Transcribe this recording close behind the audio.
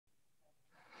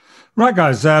Right,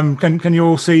 guys. Can you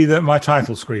all see my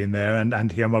title screen there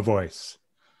and hear my voice?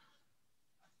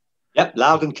 Yep,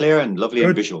 loud and clear and lovely and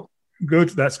Good. visual. Good.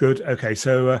 That's good. Okay,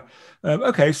 so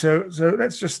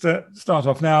let's just start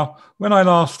off now. When I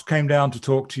last came down to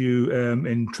talk to you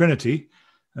in Trinity,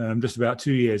 just about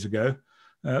 2 years ago,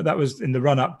 that was in the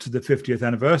run-up to the 50th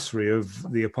anniversary of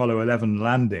the Apollo 11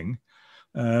 landing.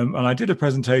 And I did a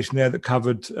presentation there that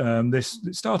covered this,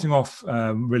 starting off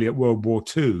really at World War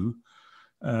II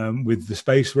with the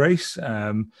space race,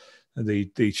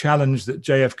 the challenge that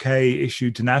JFK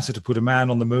issued to NASA to put a man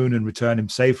on the moon and return him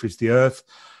safely to the Earth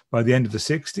by the end of the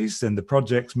 60s, then the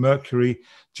projects Mercury,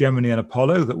 Gemini, and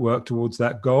Apollo that worked towards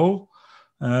that goal.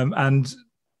 And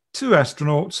 2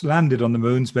 astronauts landed on the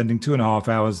moon, spending 2.5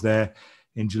 hours there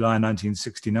in July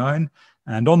 1969.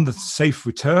 And on the safe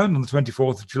return, on the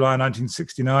 24th of July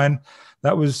 1969,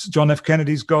 that was John F.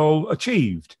 Kennedy's goal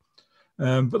achieved.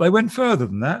 But they went further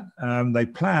than that. They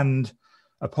planned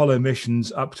Apollo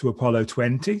missions up to Apollo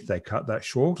 20. They cut that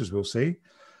short, as we'll see.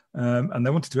 And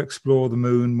they wanted to explore the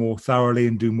moon more thoroughly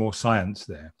and do more science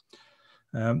there.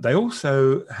 They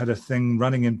also had a thing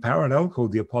running in parallel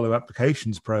called the Apollo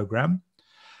Applications Program.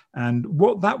 And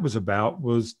what that was about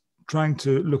was trying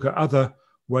to look at other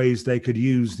ways they could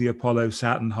use the Apollo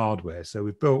Saturn hardware. So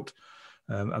we've built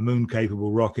a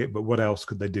moon-capable rocket, but what else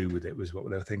could they do with it was what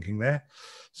they were thinking there.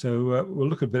 So we'll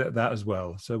look a bit at that as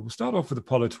well. So we'll start off with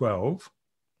Apollo 12.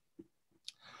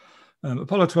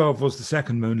 Apollo 12 was the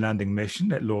second moon landing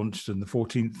mission. It launched on the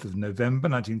 14th of November,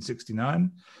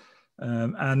 1969.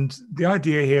 And the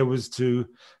idea here was to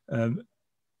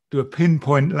do a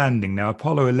pinpoint landing. Now,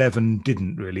 Apollo 11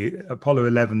 didn't really. Apollo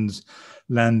 11's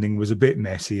landing was a bit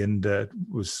messy and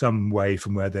was some way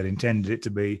from where they'd intended it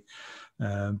to be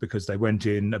because they went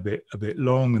in a bit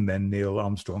long, and then Neil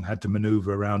Armstrong had to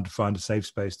maneuver around to find a safe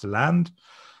space to land.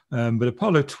 But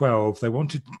Apollo 12, they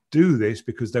wanted to do this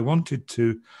because they wanted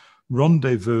to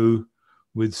rendezvous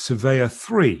with Surveyor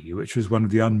 3, which was one of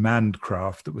the unmanned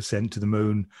craft that was sent to the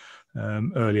moon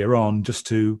earlier on, just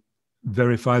to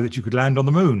verify that you could land on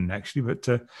the moon, actually. But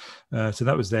so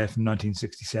that was there from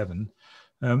 1967.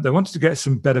 They wanted to get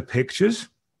some better pictures.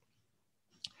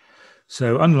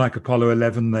 So unlike Apollo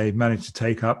 11, they managed to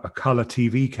take up a color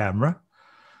TV camera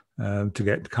to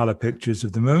get color pictures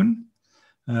of the moon.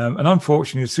 And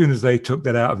unfortunately, as soon as they took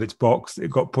that out of its box, it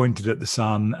got pointed at the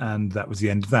sun, and that was the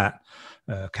end of that.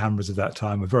 Cameras of that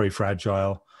time were very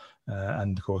fragile.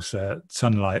 And of course,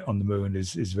 sunlight on the moon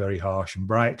is very harsh and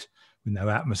bright, with no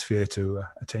atmosphere to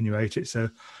attenuate it. So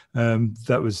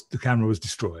the camera was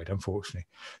destroyed, unfortunately.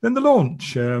 Then the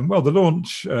launch,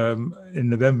 in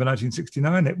November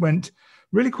 1969, it went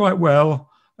really quite well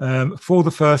for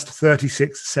the first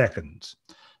 36 seconds.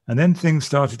 And then things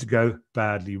started to go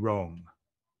badly wrong.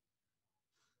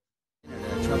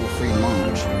 Trouble-free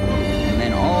launch, and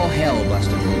then all hell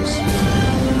busted loose. I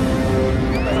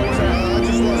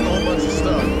just lost a whole bunch of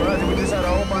stuff. But we just had a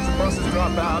whole bunch of buses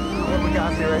drop out. What we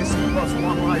got here, AC bus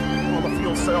 1 light, all the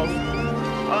fuel cells.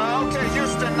 Okay,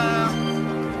 Houston,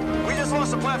 we just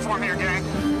lost the platform here, gang.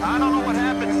 I don't know what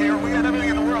happened here. We had everything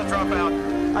in the world drop out.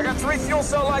 I got 3 fuel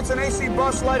cell lights, an AC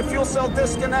bus light, a fuel cell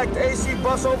disconnect, AC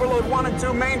bus overload 1 and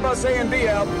 2, main bus A and B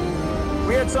out.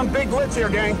 We had some big glitch here,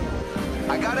 gang.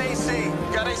 I got AC.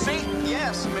 You got AC?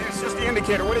 Yes. Maybe it's just the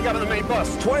indicator. What do you got on the main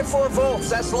bus? 24 volts.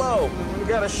 That's low. We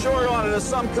got a short on it of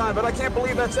some kind, but I can't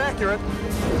believe that's accurate.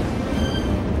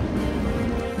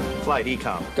 Flight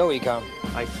Ecom. Go Ecom.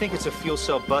 I think it's a fuel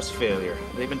cell bus failure.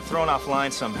 They've been thrown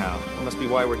offline somehow. That must be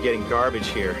why we're getting garbage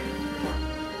here.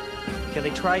 Can they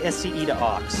try SCE to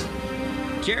aux?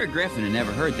 Jared Griffin had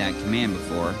never heard that command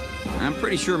before. I'm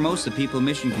pretty sure most of the people in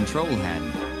Mission Control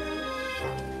hadn't.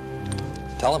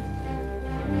 Tell him.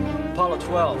 Apollo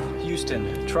 12,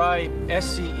 Houston. Try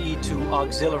SCE to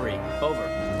auxiliary. Over.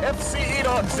 FCE to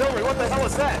auxiliary? What the hell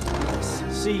is that?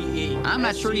 CE. I'm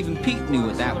not sure even Pete knew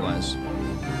what that was.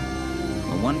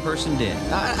 But one person did.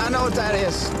 I know what that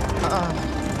is.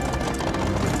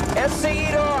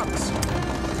 FCE to aux.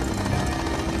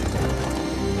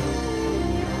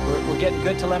 We're getting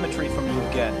good telemetry from you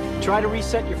again. Try to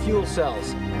reset your fuel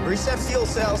cells. Reset fuel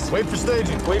cells. Wait for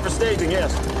staging. Wait for staging,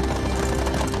 yes.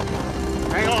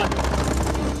 Hang on.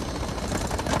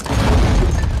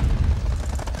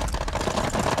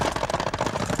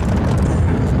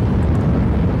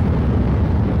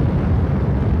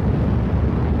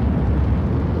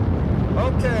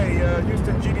 Okay,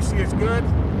 Houston, GDC is good.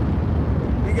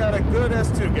 We got a good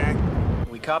S2, gang.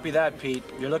 We copy that, Pete.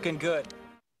 You're looking good.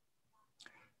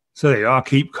 So there you are,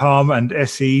 keep calm and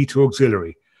SE to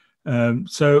auxiliary.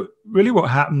 So really what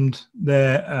happened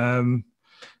there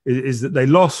is that they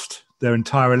lost their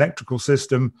entire electrical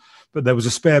system, but there was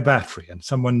a spare battery and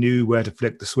someone knew where to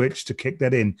flick the switch to kick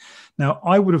that in. Now,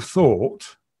 I would have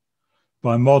thought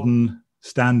by modern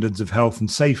standards of health and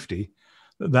safety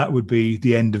that that would be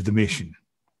the end of the mission.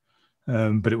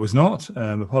 But it was not.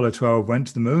 Apollo 12 went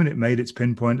to the moon. It made its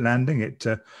pinpoint landing. It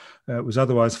was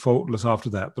otherwise faultless after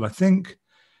that. But I think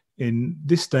in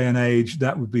this day and age,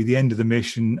 that would be the end of the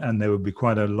mission, and there would be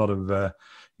quite a lot of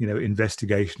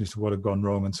investigation as to what had gone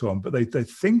wrong and so on. But they're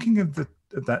thinking of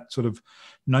that sort of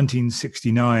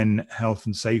 1969 health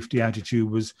and safety attitude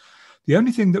was the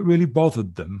only thing that really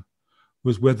bothered them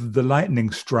was whether the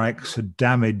lightning strikes had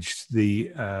damaged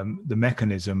the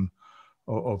mechanism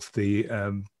of the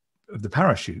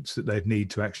parachutes that they'd need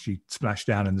to actually splash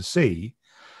down in the sea.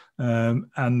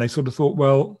 And they sort of thought,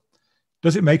 well,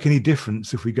 does it make any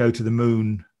difference if we go to the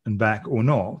moon and back or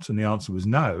not? And the answer was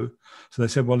no. So they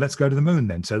said, well, let's go to the moon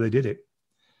then. So they did it,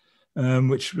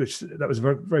 which that was a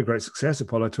very, very great success,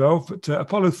 Apollo 12. But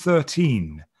Apollo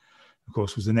 13, of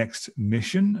course, was the next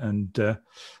mission.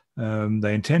 And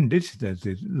they intended,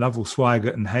 the Lovell,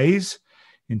 Swigert and Hayes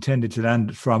intended to land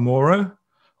at Framoro,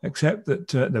 except that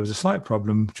there was a slight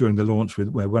problem during the launch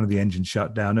where one of the engines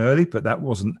shut down early, but that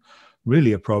wasn't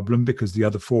really a problem because the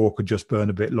other four could just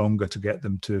burn a bit longer to get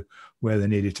them to where they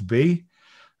needed to be.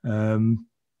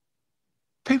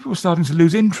 People were starting to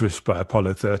lose interest by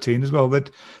Apollo 13 as well.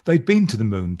 They'd been to the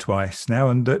moon twice now,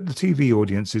 and the TV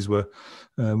audiences were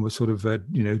sort of,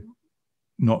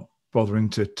 not bothering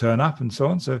to turn up and so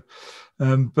on. So,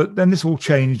 but then this all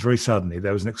changed very suddenly.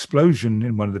 There was an explosion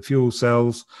in one of the fuel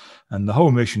cells, and the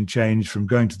whole mission changed from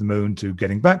going to the moon to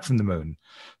getting back from the moon.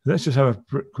 Let's just have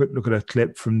a quick look at a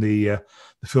clip from the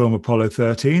film Apollo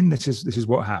 13. This is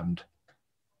what happened.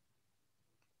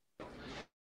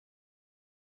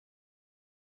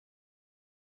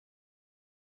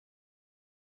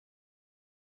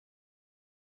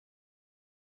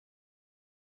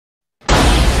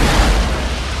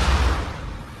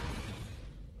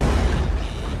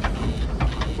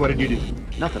 What did you do?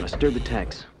 Nothing. I stirred the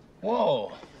tanks.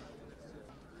 Whoa.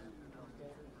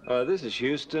 This is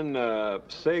Houston.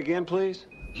 Say again, please.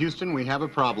 Houston, we have a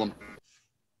problem.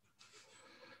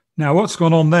 Now, what's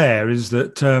gone on there is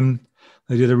that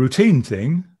they did a routine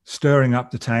thing, stirring up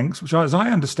the tanks, which, as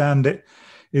I understand it,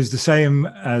 is the same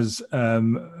as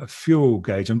a fuel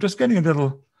gauge. I'm just getting a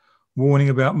little warning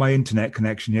about my internet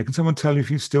connection here. Can someone tell me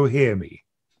if you still hear me?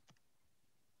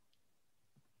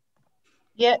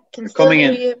 Yeah, can still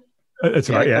hear you. That's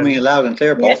right, yeah. Coming in loud and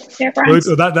clear, Paul.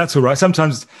 That's all right.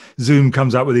 Sometimes Zoom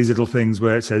comes up with these little things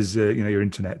where it says, your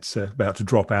internet's about to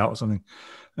drop out or something.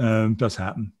 Does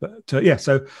happen. But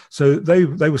so they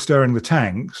were stirring the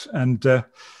tanks, and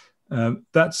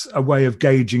that's a way of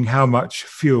gauging how much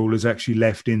fuel is actually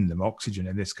left in them, oxygen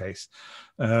in this case.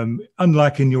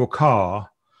 Unlike in your car,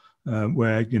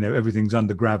 where, everything's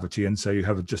under gravity, and so you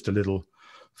have just a little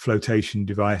flotation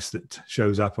device that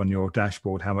shows up on your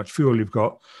dashboard how much fuel you've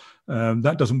got.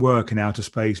 That doesn't work in outer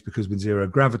space because with zero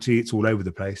gravity, it's all over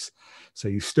the place. So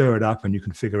you stir it up and you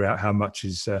can figure out how much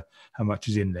is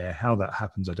in there. How that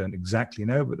happens, I don't exactly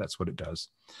know, but that's what it does.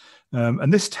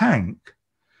 And this tank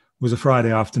was a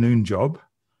Friday afternoon job,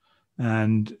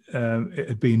 and it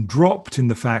had been dropped in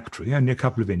the factory, only a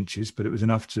couple of inches, but it was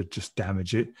enough to just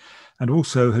damage it, and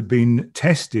also had been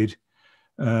tested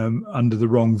under the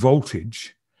wrong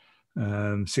voltage.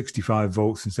 65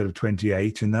 volts instead of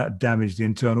 28, and that damaged the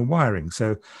internal wiring.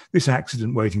 So this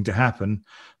accident waiting to happen,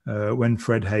 when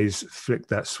Fred Hayes flicked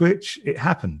that switch, it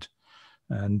happened.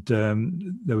 And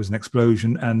there was an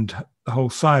explosion, and the whole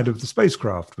side of the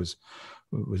spacecraft was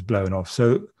blown off.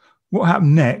 So what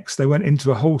happened next, they went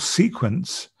into a whole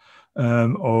sequence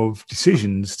of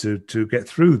decisions to get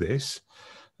through this.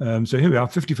 So here we are,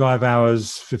 55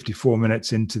 hours, 54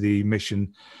 minutes into the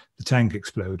mission, the tank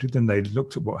exploded. Then they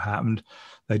looked at what happened.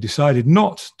 They decided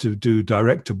not to do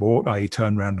direct abort, i.e.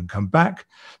 turn around and come back,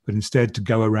 but instead to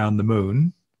go around the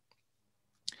moon.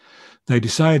 They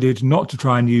decided not to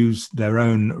try and use their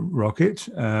own rocket,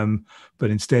 but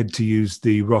instead to use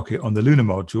the rocket on the lunar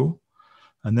module.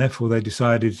 And therefore they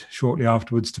decided shortly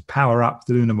afterwards to power up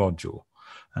the lunar module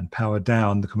and power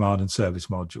down the command and service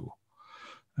module.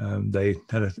 They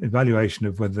had an evaluation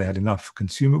of whether they had enough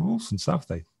consumables and stuff.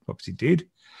 They obviously did.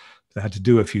 They had to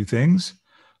do a few things.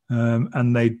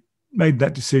 And they made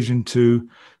that decision to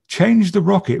change the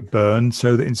rocket burn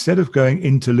so that instead of going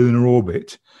into lunar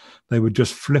orbit, they would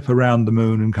just flip around the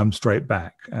moon and come straight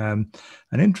back. An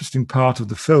interesting part of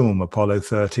the film, Apollo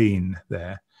 13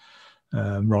 there,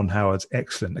 Ron Howard's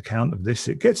excellent account of this.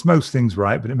 It gets most things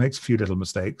right, but it makes a few little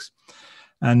mistakes.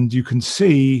 And you can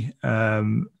see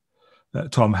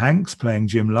Tom Hanks playing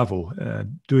Jim Lovell,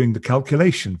 doing the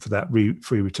calculation for that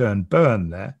free return burn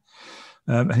there.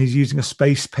 And he's using a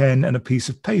space pen and a piece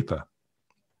of paper.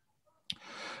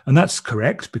 And that's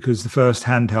correct, because the first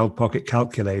handheld pocket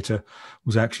calculator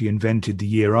was actually invented the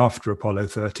year after Apollo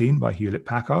 13 by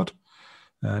Hewlett-Packard,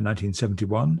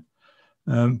 1971.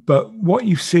 But what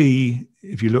you see,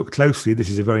 if you look closely, this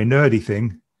is a very nerdy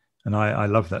thing, and I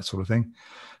love that sort of thing.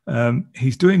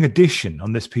 He's doing addition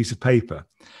on this piece of paper,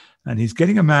 and he's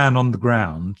getting a man on the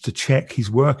ground to check he's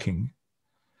working.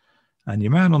 And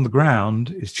your man on the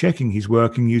ground is checking he's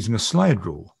working using a slide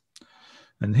rule.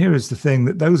 And here is the thing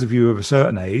that those of you of a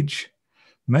certain age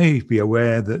may be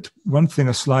aware that one thing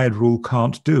a slide rule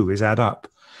can't do is add up.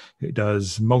 It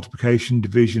does multiplication,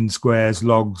 division, squares,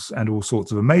 logs, and all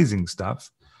sorts of amazing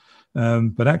stuff.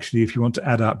 But actually, if you want to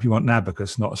add up, you want an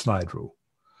abacus, not a slide rule.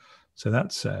 So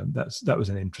that was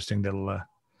an interesting little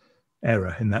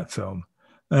error in that film.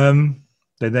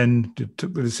 They then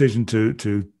took the decision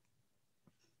to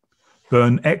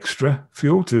burn extra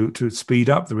fuel to speed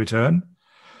up the return.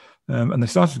 And they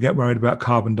started to get worried about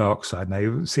carbon dioxide. Now,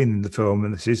 you've seen in the film,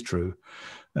 and this is true,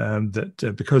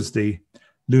 that because the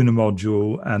lunar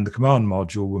module and the command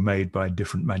module were made by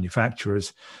different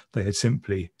manufacturers, they had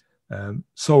simply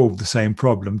solved the same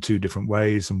problem two different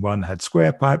ways, and one had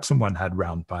square pipes and one had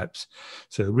round pipes.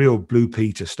 So real Blue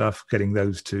Peter stuff, getting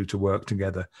those two to work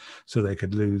together so they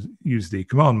could use the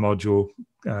command module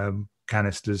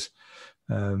canisters,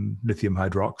 lithium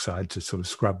hydroxide, to sort of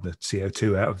scrub the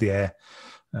CO2 out of the air,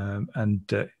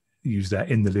 and use that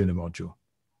in the lunar module.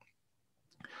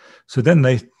 So then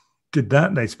they did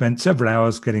that. They spent several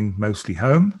hours getting mostly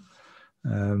home.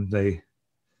 They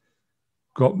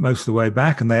got most of the way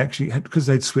back, and they actually had, because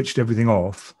they'd switched everything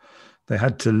off, they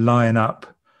had to line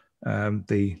up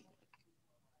the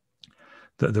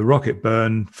rocket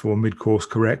burn for mid-course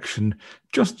correction,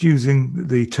 just using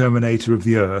the terminator of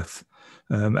the Earth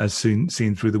as seen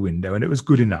through the window, and it was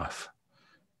good enough.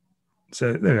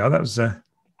 So there we are. That was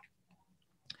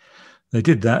they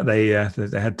did that. They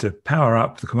had to power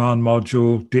up the command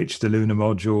module, ditch the lunar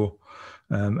module,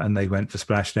 and they went for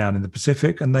splashdown in the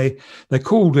Pacific. And they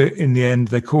called it, in the end,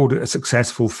 they called it a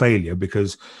successful failure,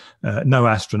 because no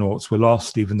astronauts were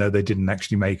lost, even though they didn't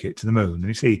actually make it to the moon. And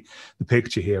you see the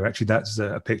picture here. Actually, that's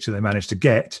a picture they managed to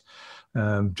get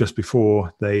just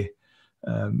before they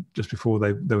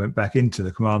went back into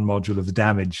the command module of the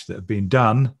damage that had been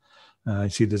done. You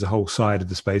see there's a whole side of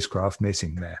the spacecraft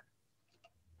missing there.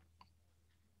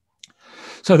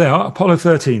 So there are Apollo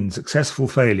 13, successful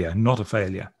failure, not a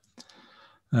failure.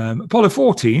 Apollo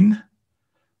 14,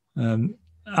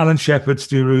 Alan Shepard,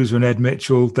 Stu Rooser, and Ed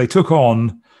Mitchell, they took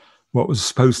on what was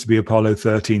supposed to be Apollo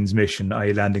 13's mission,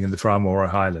 i.e. landing in the Farmora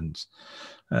Highlands.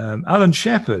 Alan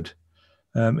Shepard,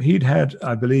 he'd had,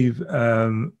 I believe,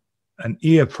 an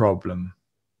ear problem.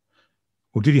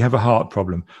 Or did he have a heart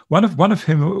problem? One of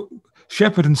him,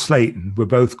 Shepard and Slayton, were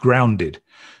both grounded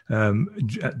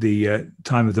at the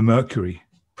time of the Mercury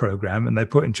program, and they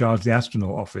put in charge of the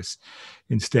astronaut office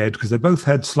instead, because they both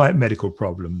had slight medical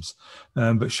problems.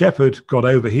 But Shepard got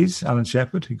over his, Alan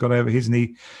Shepard, he got over his,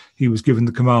 and he was given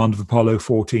the command of Apollo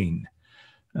 14.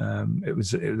 There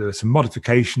were some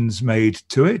modifications made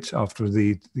to it after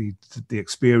the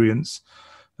experience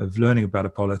of learning about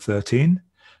Apollo 13.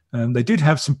 They did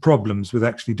have some problems with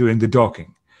actually doing the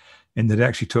docking, in that it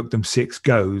actually took them 6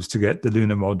 goes to get the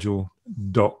lunar module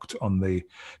docked on the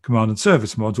command and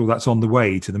service module that's on the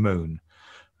way to the moon.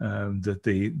 That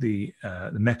the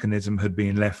mechanism had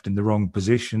been left in the wrong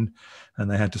position,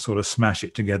 and they had to sort of smash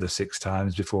it together 6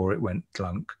 times before it went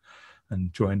clunk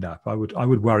and joined up. I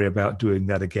would worry about doing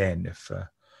that again if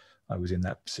I was in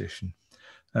that position.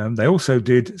 They also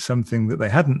did something that they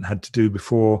hadn't had to do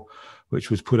before, which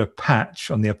was put a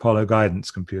patch on the Apollo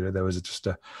guidance computer. There was just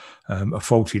a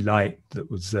faulty light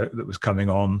that was coming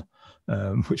on,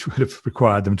 which would have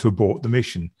required them to abort the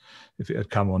mission if it had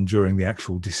come on during the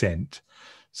actual descent.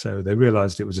 So they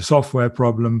realized it was a software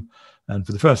problem, and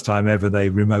for the first time ever, they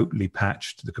remotely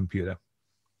patched the computer.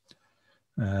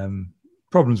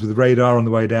 Problems with the radar on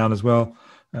the way down as well,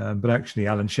 but actually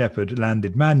Alan Shepard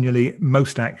landed manually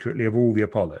most accurately of all the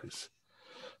Apollos.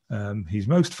 He's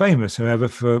most famous, however,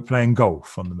 for playing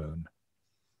golf on the moon.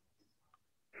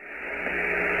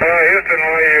 Houston,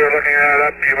 while you're looking that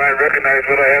up, you might recognize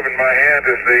what I have in my hand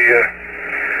is the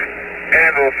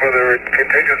handle for the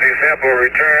contingency sample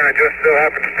return. It just so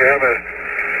happens to have a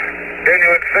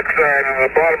genuine 6-iron on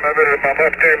the bottom of it. In my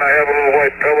left hand, I have a little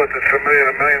white pellet that's familiar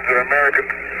to millions of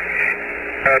Americans.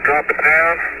 Drop it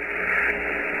down.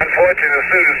 Unfortunately, the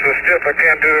suit is so stiff I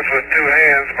can't do this with 2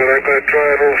 hands, but I'm going to try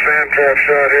a little sand trap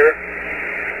shot here.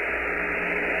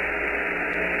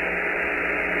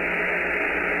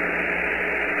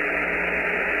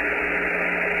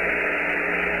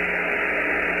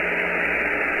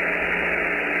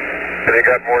 They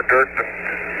got more dirt than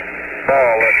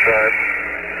ball that side.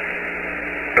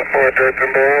 More dirt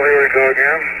than ball. Here we go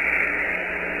again.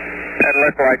 That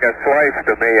looked like a slice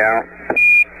to me, Al.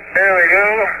 There we go.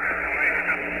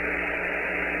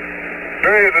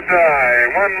 There's the die.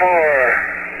 One more.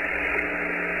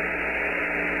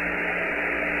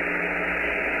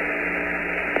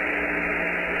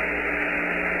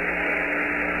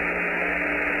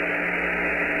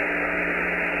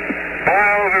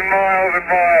 Miles and miles and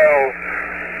miles.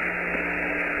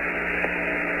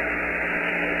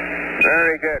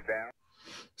 Very good, Dan.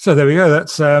 So there we go.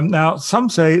 That's now some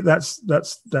say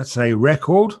that's a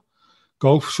record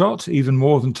golf shot, even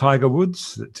more than Tiger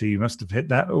Woods. That he must have hit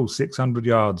that 600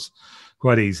 yards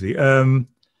quite easily.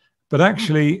 But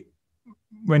actually,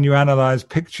 when you analyze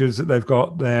pictures that they've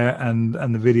got there and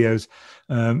the videos,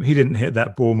 he didn't hit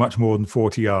that ball much more than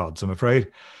 40 yards, I'm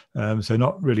afraid. So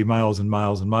not really miles and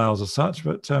miles and miles as such,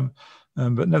 but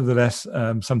nevertheless,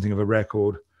 something of a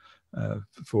record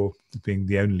for being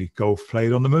the only golf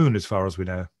played on the moon, as far as we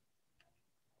know.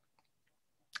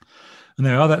 And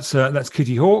there we are. That's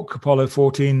Kitty Hawk, Apollo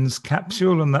 14's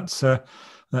capsule, and that's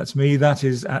me. That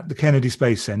is at the Kennedy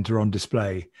Space Center on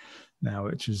display now,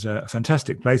 which is a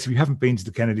fantastic place. If you haven't been to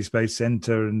the Kennedy Space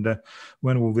Center, and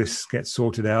when all this gets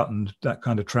sorted out and that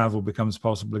kind of travel becomes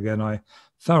possible again, I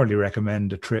thoroughly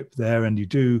recommend a trip there. And you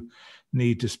do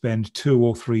need to spend 2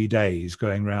 or 3 days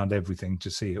going around everything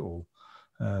to see it all.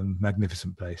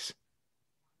 Magnificent place.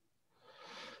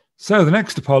 So the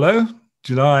next Apollo,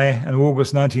 July and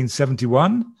August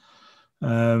 1971,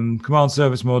 Command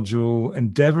Service Module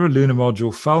Endeavour, Lunar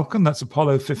Module Falcon, that's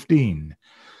Apollo 15.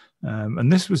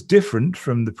 And this was different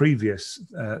from the previous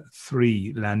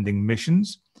 3 landing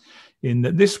missions in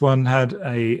that this one had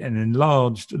an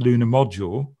enlarged lunar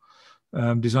module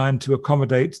designed to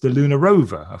accommodate the lunar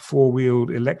rover, a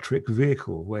 4-wheeled electric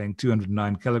vehicle weighing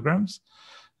 209 kilograms.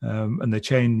 And they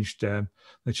changed the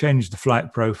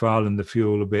flight profile and the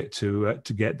fuel a bit to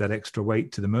get that extra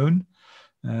weight to the moon.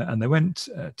 And they went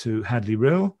to Hadley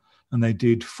Rill, and they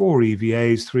did 4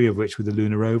 EVAs, 3 of which were the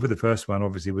lunar rover. The first one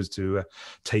obviously was to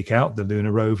take out the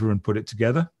lunar rover and put it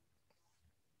together.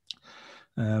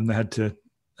 They had to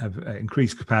have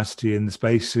increased capacity in the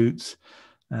spacesuits,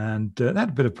 and they had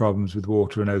a bit of problems with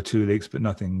water and O2 leaks, but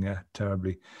nothing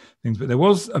terribly things. But there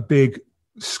was a big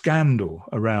scandal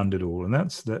around it all, and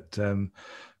that's that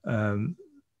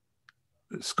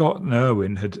Scott and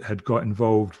Irwin had got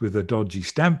involved with a dodgy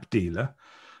stamp dealer,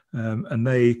 and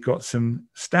they got some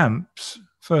stamps,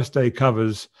 first day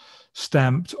covers,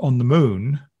 stamped on the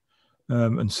moon,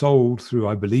 and sold through,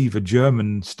 I believe, a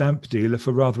German stamp dealer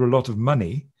for rather a lot of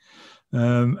money.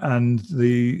 And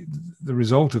the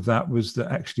result of that was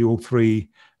that actually all 3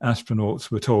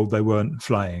 astronauts were told they weren't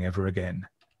flying ever again.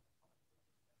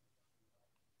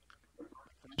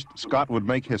 Scott would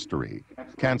make history,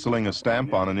 canceling a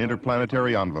stamp on an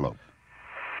interplanetary envelope.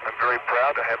 I'm very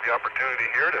proud to have the opportunity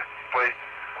here to play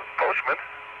postman.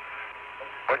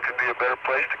 What could be a better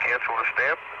place to cancel a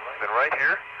stamp than right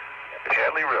here at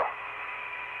Hadley Rill?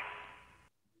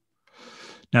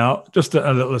 Now, just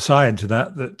a little aside to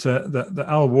that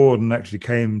Al Warden actually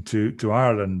came to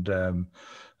Ireland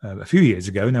a few years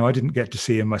ago. Now, I didn't get to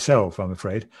see him myself, I'm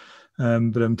afraid.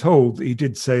 But I'm told that he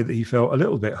did say that he felt a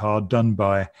little bit hard done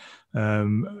by,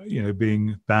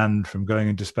 being banned from going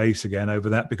into space again over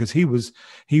that, because he was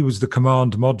the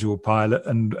command module pilot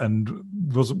and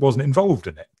wasn't involved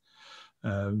in it.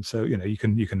 So you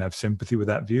can have sympathy with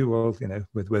that view. Well,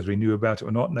 with whether he knew about it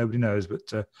or not, nobody knows,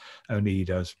 but only he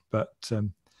does. But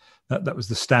that was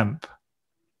the stamp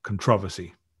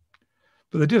controversy.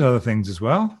 But they did other things as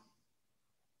well.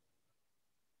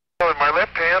 In my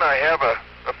left hand, I have a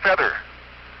feather.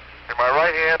 In my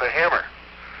right hand, a hammer.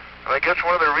 And I guess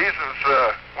one of the reasons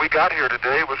we got here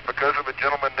today was because of a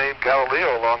gentleman named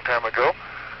Galileo a long time ago,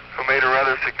 who made a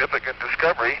rather significant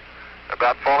discovery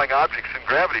about falling objects in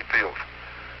gravity fields.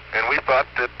 And we thought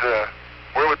that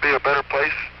where would be a better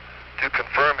place to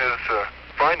confirm his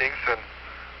findings than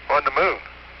on the moon.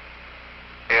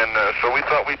 And so we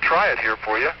thought we'd try it here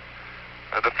for you.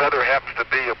 The feather happens to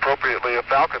be appropriately a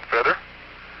falcon feather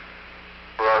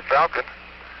for our falcon.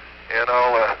 And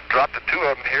I'll drop the 2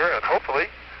 of them here, and hopefully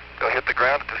they'll hit the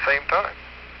ground at the same time.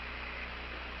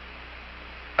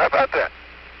 How about that?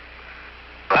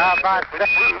 Which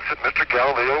proves that Mr.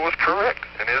 Galileo was correct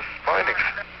in his findings.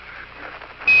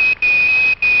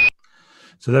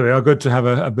 So there we are. Good to have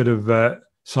a bit of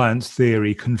science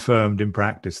theory confirmed in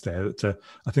practice there. That,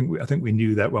 I think we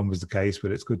knew that one was the case,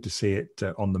 but it's good to see it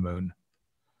on the moon.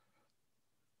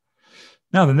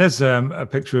 Now then, there's a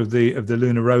picture of the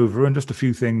lunar rover, and just a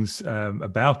few things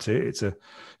about it.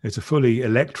 It's a fully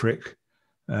electric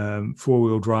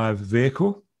four-wheel drive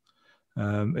vehicle.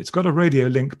 It's got a radio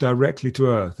link directly to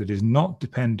Earth. It is not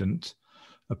dependent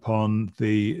upon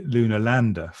the lunar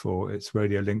lander for its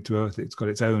radio link to Earth. It's got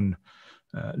its own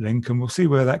link, and we'll see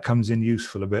where that comes in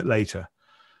useful a bit later.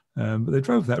 But they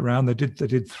drove that round. They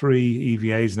did 3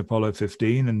 EVAs in Apollo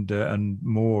 15 and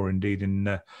more indeed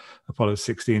in Apollo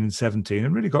 16 and 17,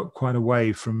 and really got quite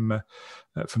away from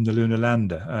the lunar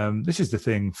lander. This is the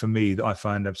thing for me that I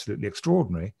find absolutely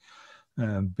extraordinary,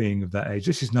 being of that age.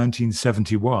 This is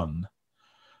 1971.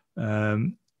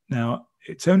 Now,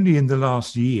 it's only in the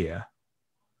last year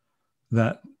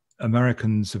that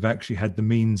Americans have actually had the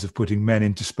means of putting men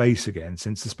into space again,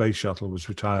 since the space shuttle was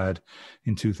retired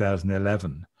in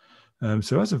 2011.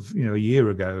 So as of a year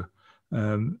ago,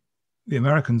 the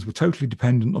Americans were totally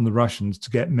dependent on the Russians to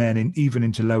get men even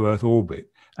into low Earth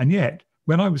orbit. And yet,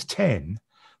 when I was 10,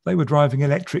 they were driving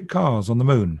electric cars on the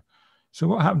moon. So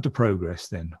what happened to progress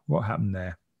then? What happened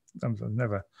there? I've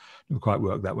never quite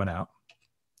worked that one out.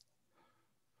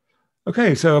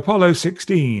 Okay, so Apollo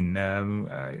 16,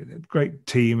 a great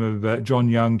team of John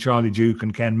Young, Charlie Duke,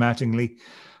 and Ken Mattingly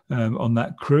on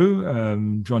that crew.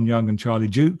 John Young and Charlie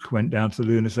Duke went down to the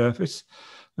lunar surface.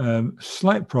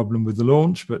 Slight problem with the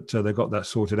launch, but they got that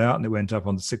sorted out, and it went up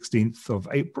on the 16th of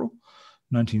April,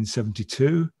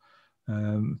 1972,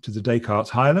 to the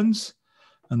Descartes Highlands.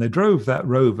 And they drove that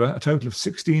rover a total of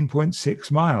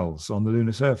 16.6 miles on the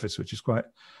lunar surface, which is quite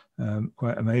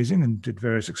amazing, and did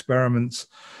various experiments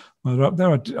while they're up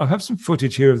there. I have some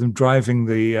footage here of them driving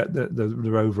the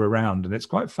rover around, and it's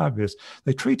quite fabulous.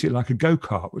 They treat it like a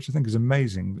go-kart, which I think is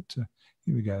amazing. But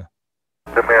here we go.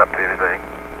 Let me up to anything.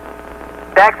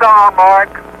 Deck's on,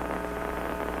 Mark.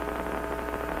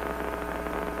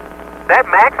 That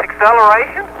max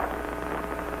acceleration?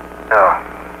 No.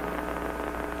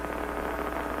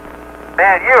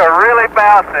 Man, you are really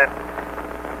bouncing.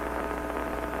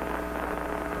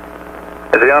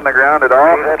 Is he on the ground at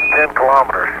all? That's 10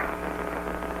 kilometers.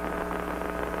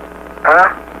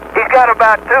 Huh? He's got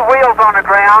about 2 wheels on the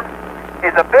ground.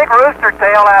 He's a big rooster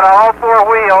tail out of all 4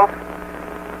 wheels.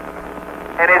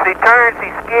 And as he turns, he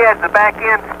skids. The back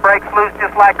end breaks loose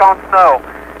just like on snow.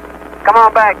 Come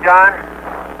on back, John.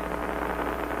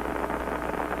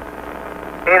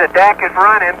 Hey, the deck is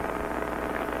running.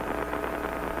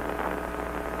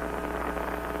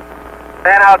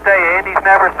 Man, I'll tell you, Indy's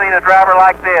never seen a driver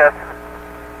like this.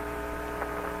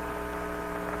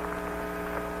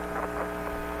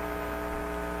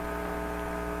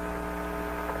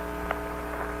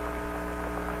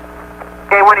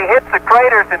 Okay, when he hits the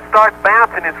craters and starts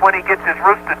bouncing is when he gets his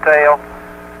rooster tail.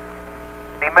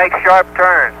 He makes sharp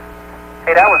turns.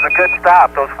 Hey, that was a good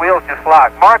stop. Those wheels just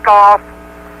locked. Mark off.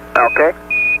 Okay.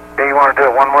 Do you want to do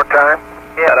it one more time?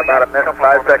 Yeah. Got about a minute and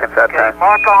 5 seconds that time.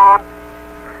 Mark on.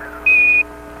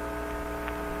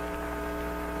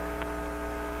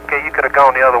 Okay, you could have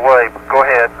gone the other way, but go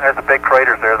ahead. There's the big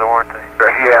craters there, though, aren't they?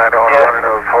 Yeah, I don't want to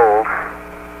those holes.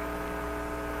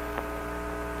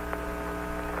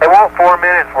 They want 4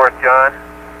 minutes worth, John.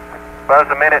 Well,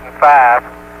 it's 1 minute and 5.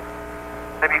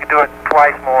 Maybe you could do it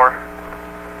twice more.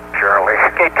 Surely.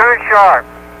 Okay, turn sharp.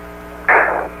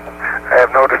 I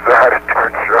have no desire to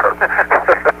turn sharp.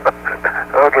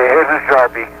 Okay, here's a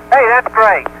Sharpie. Hey, that's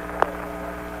great.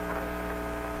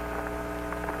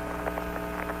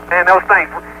 Man, those things,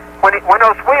 when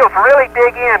those wheels really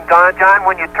dig in, John,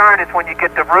 when you turn, it's when you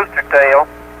get the rooster tail.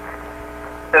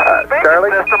 The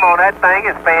suspension system on that thing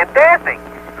is fantastic.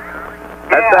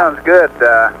 That sounds good.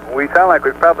 We sound like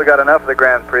we've probably got enough of the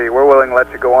Grand Prix. We're willing to let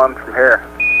you go on from here.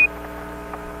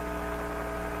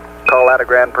 Call that a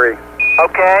Grand Prix.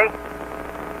 Okay.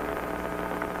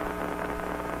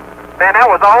 Man, that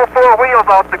was all 4 wheels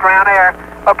off the ground there.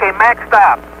 Okay, max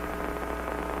stop.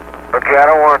 Okay, I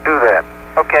don't want to do that.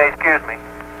 Okay, excuse me.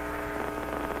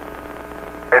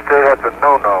 They say that's a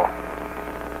no-no.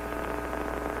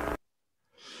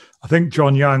 I think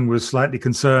John Young was slightly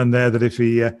concerned there that if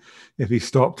he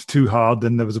stopped too hard,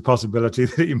 then there was a possibility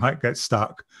that he might get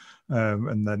stuck,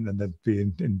 and then they'd be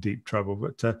in deep trouble.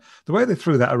 But the way they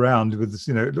threw that around with this,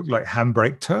 it looked like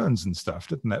handbrake turns and stuff,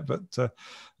 didn't it? But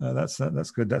that's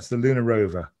good. That's the lunar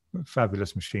rover, a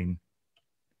fabulous machine.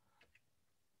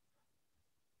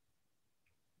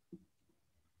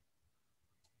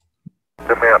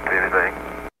 Let me up to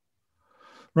anything.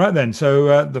 Right then,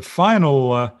 so the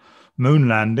final moon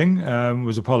landing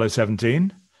was Apollo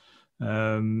 17.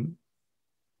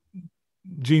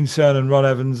 Gene Cernan, Ron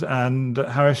Evans, and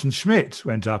Harrison Schmitt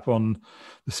went up on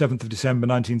the 7th of December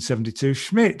 1972.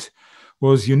 Schmitt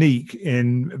was unique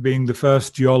in being the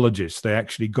first geologist they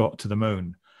actually got to the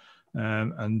moon.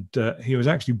 And he was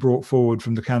actually brought forward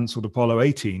from the cancelled Apollo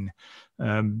 18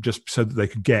 just so that they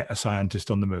could get a scientist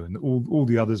on the moon. All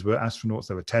the others were astronauts,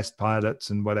 they were test pilots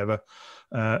and whatever.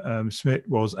 Schmidt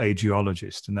was a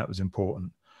geologist, and that was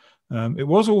important. It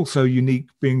was also unique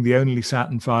being the only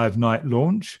Saturn V night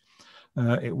launch.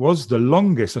 It was the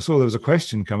longest. I saw there was a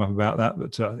question come up about that,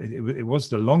 but it was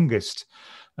the longest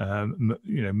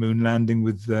moon landing,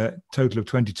 with a total of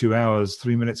 22 hours,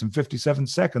 3 minutes and 57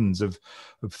 seconds of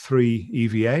 3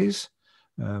 EVAs,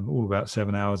 all about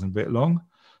 7 hours and a bit long.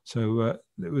 So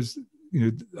it was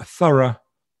a thorough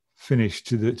finish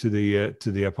to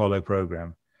the Apollo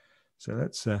program. So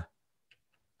let's have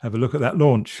a look at that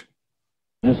launch.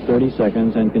 It's 30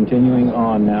 seconds and continuing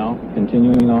on now.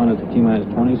 Continuing on at the T-minus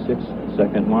 26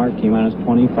 second mark, T-minus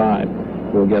 25.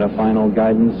 We'll get a final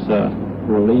guidance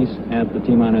release at the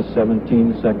T-minus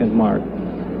 17 second mark.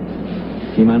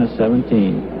 T-minus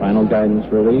 17, final guidance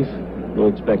release. We'll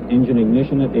expect engine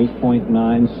ignition at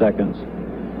 8.9 seconds.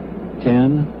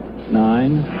 10,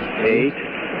 9, 8,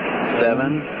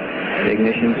 7,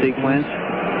 ignition sequence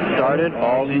started.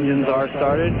 All engines are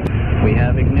started. We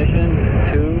have ignition.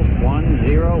 2, 1,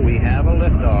 0. We have a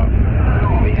liftoff.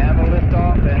 We have a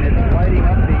liftoff, and it's lighting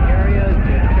up the area.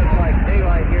 It's just like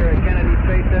daylight here at Kennedy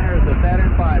Space Center as the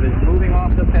Saturn V is moving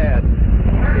off the pad.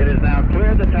 It has now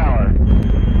cleared the tower.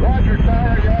 Roger,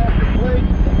 tower, y'all complete.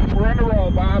 We're in the roll,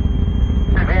 Bob.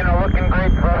 Looking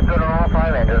great. Thrusted on all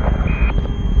 5 engines.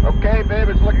 Okay, babe,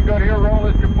 it's looking good here. Roll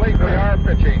is complete. We are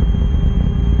pitching.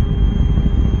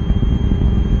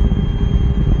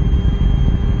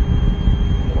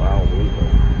 Wow,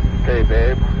 okay,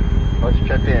 babe. Let's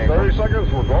check the angle. 30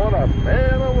 seconds, we're going up.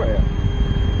 Man, oh well.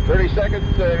 30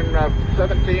 seconds and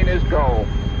 17 is go.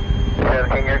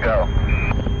 17, your go.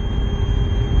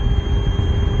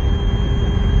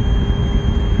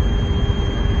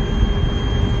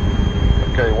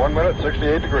 Okay, 1 minute,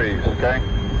 68 degrees, okay?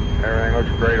 Everything looks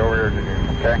great over here,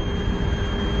 okay?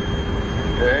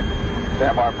 Okay,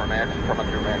 stand by for max, coming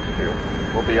through max Q.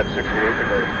 We'll be at 68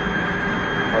 degrees.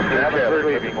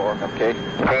 Okay.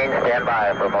 Team, stand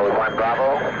by for mode 1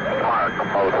 Bravo. Mark,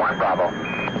 mode 1 Bravo.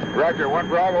 Roger, 1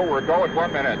 Bravo, we're going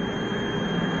 1 minute.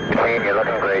 Team, you're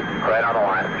looking great, right on the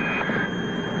line.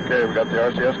 Okay, we got the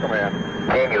RCS command.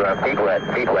 Team, you are feet wet,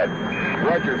 feet wet.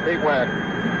 Roger, feet wet.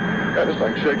 Yeah, this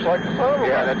thing shakes like the sun.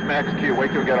 Yeah, that's max Q.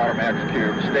 Wait till we get out of max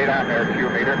Q. Stay down there, Q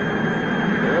meter.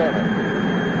 Yeah.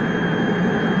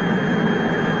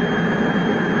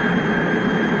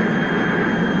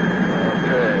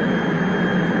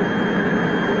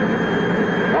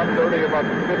 About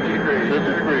 50 degrees.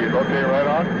 50 degrees, okay, right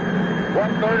on.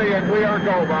 130 and we are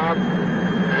go, Bob.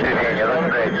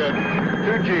 Good.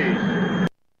 2 G's.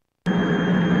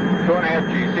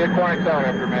 2.5 G's. See, it quiets out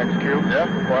after max Q. Yeah,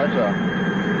 quiets out.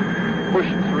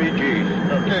 Pushing 3 G's.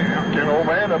 Okay, can't hold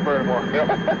my hand up anymore. Yep.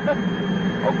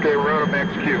 Okay, we're out of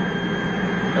max Q.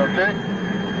 Okay.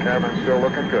 Cabin's still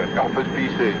looking good. Alpha's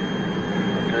PC.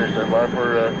 Okay, stand by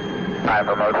for... Time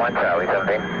for mode 1 Charlie,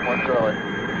 17. 1 Charlie.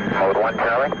 Mode 1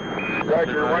 Charlie.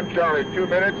 Roger, 1 Charlie, 2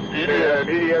 minutes.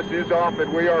 EDS is off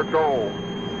and we are go.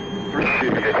 3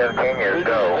 G's. 17 years,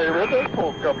 go. Hey, read that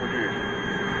full couple of G's.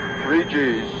 3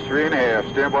 G's,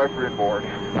 3.5. Stand by for inboard.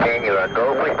 10, you are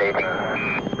go for staging.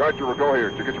 Roger, we'll go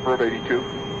here. Tickets for 82.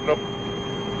 Nope.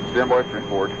 Stand by for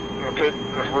inboard. Okay,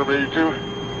 that's for 82.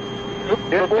 Nope.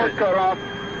 Inboard cut off.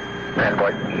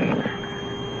 Inboard.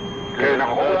 Okay,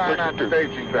 now hold on to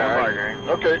staging.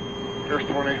 Okay. Here's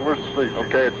 20. Where's the staging?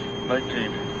 Okay, it's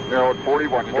 19. Now at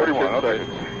 41. 41, okay.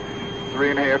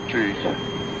 3.5 G's.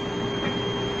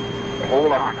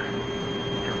 Hold on.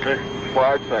 Okay.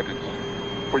 5 seconds.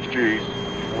 Which G's?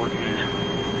 4 G's.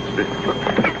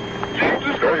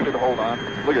 Jesus Christ. Hold on.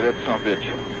 Look at that son of a bitch.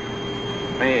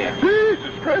 Man.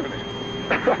 Jesus Christ.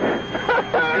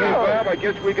 Bob, I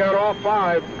guess we got all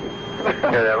 5.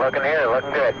 Yeah, they're looking here.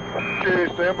 Looking good.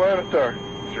 Okay, stand by the tower.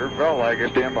 Sure felt like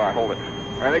it. Stand by. Hold it.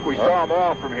 I think we saw them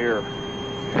all from here.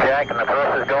 Jack, and the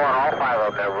thrust is going, all 5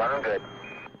 of them. They're running good.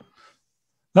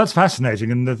 That's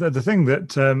fascinating. And the thing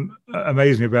that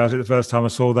amazed me about it the first time I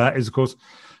saw that is, of course,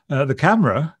 the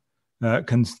camera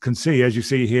can see, as you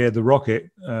see here, the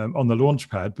rocket on the launch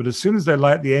pad. But as soon as they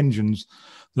light the engines,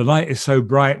 the light is so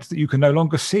bright that you can no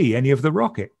longer see any of the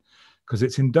rocket because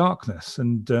it's in darkness.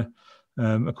 And,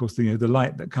 of course, the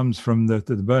light that comes from the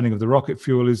burning of the rocket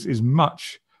fuel is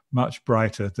much, much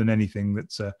brighter than anything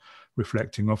that's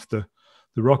reflecting off the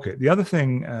rocket. The other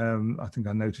thing I think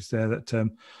I noticed there that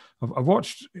I've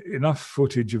watched enough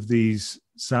footage of these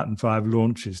Saturn V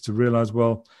launches to realize,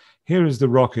 well, here is the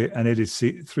rocket and it is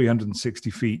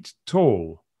 360 feet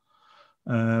tall.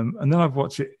 And then I've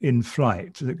watched it in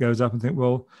flight as it goes up and think,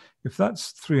 well, if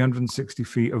that's 360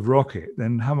 feet of rocket,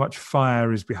 then how much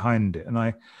fire is behind it? And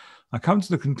I I come to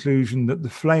the conclusion that the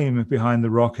flame behind the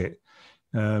rocket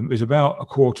is about a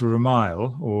quarter of a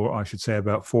mile, or I should say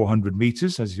about 400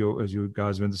 meters, as you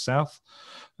guys are in the south.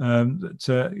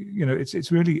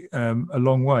 It's really a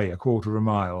long way, a quarter of a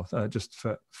mile, just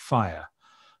for fire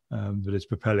that is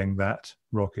propelling that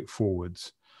rocket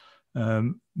forwards.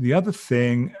 The other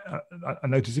thing I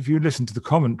noticed, if you listen to the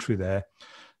commentary there,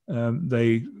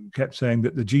 they kept saying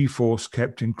that the G-force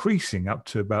kept increasing up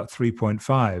to about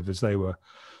 3.5 as they were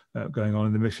going on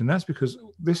in the mission. That's because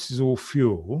this is all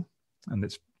fuel, and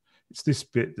it's this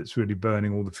bit that's really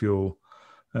burning all the fuel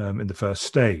in the first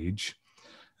stage.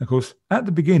 Of course, at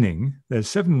the beginning, there's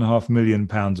 7.5 million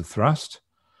pounds of thrust,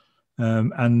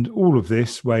 and all of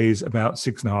this weighs about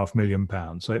 6.5 million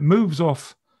pounds. So it moves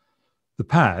off the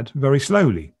pad very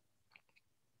slowly.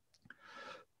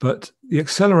 But the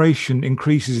acceleration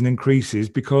increases and increases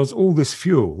because all this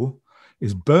fuel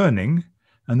is burning,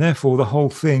 and therefore the whole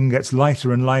thing gets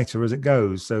lighter and lighter as it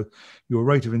goes. So your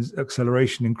rate of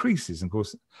acceleration increases, of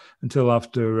course, until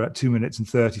after 2 minutes and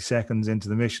 30 seconds into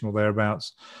the mission or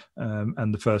thereabouts,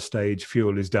 and the first stage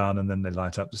fuel is done, and then they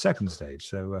light up the second stage.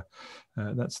 So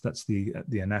that's the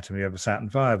anatomy of a Saturn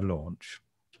V launch.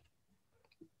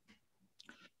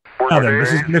 Now then,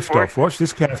 this is liftoff. Watch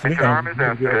this carefully. Arm is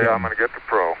empty. I'm going to get the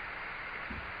pro.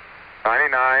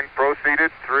 99,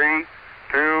 proceeded. 3,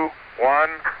 2, 1.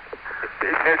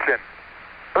 Ignition.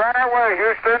 Right away,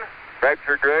 Houston.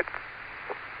 Vector are good.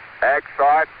 Ag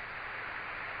thought.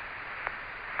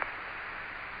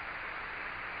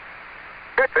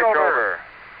 Pitch over.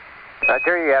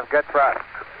 Roger, you have good thrust.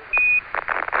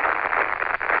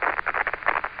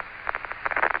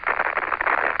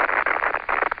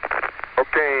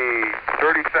 Okay,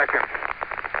 30 seconds.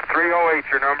 308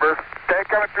 your number. Tank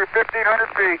coming through 1,500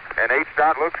 feet, and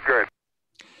H-dot looks good.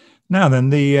 Now then,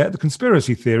 the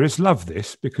conspiracy theorists love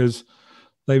this because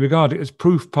they regard it as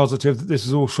proof positive that this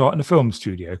is all shot in a film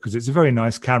studio, because it's a very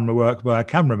nice camera work by a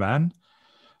cameraman,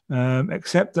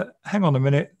 except that, hang on a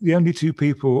minute, the only two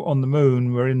people on the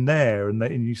moon were in there,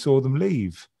 and you saw them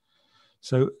leave.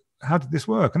 So how did this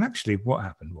work? And actually what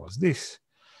happened was this.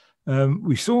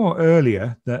 We saw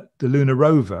earlier that the lunar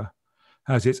rover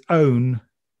has its own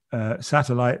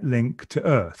satellite link to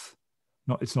Earth.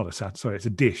 It's a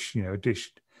dish, a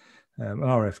dish. An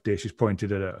RF dish is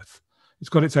pointed at Earth. It's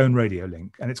got its own radio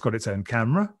link, and it's got its own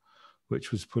camera,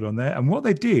 which was put on there. And what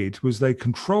they did was they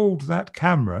controlled that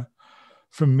camera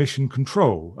from mission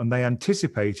control, and they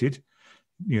anticipated,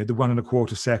 the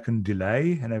 1.25 second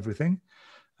delay and everything.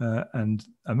 And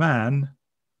a man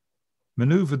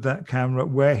maneuvered that camera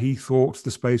where he thought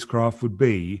the spacecraft would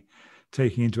be,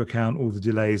 taking into account all the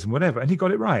delays and whatever, and he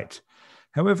got it right.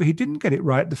 However, he didn't get it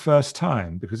right the first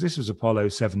time, because this was Apollo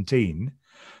 17,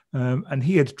 and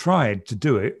he had tried to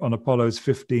do it on Apollos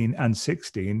 15 and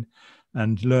 16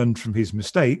 and learned from his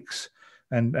mistakes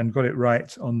and got it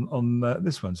right on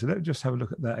this one. So let's just have a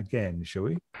look at that again, shall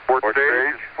we? Port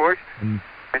stage pushed.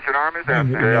 Engine arm is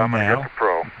empty. I'm going to get the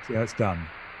pro. See how it's done.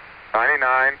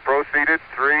 99, proceeded.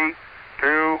 3,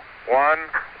 2, 1.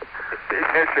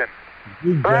 Ignition.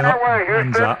 Right away,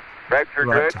 Houston. Up, Vector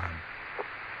right good. time.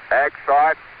 Ag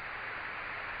thought.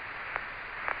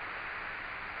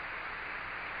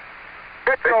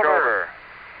 Pitch over.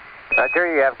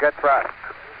 Roger, you have good thrust.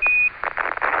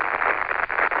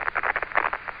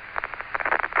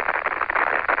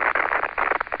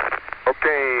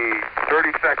 Okay,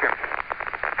 30 seconds.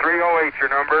 308 your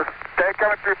number. Tank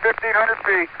coming through 1,500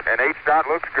 feet, and H-dot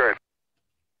looks good.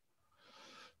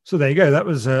 So there you go. That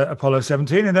was Apollo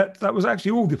 17, and that was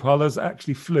actually all the Apollos that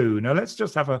actually flew. Now let's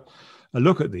just have a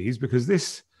look at these, because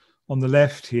this on the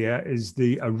left here is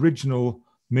the original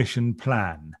mission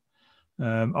plan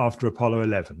after Apollo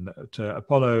 11.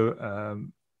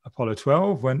 Apollo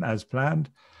 12 went as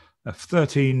planned.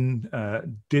 13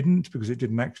 didn't, because it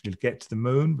didn't actually get to the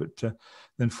moon, but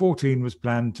then 14 was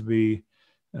planned to be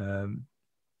a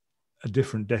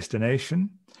different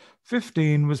destination.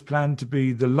 15 was planned to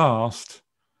be the last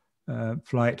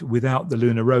flight without the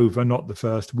lunar rover, not the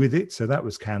first with it. So that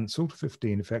was cancelled.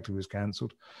 15 effectively was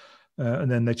cancelled.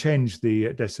 And then they changed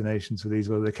the destinations for these.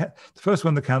 Well, the first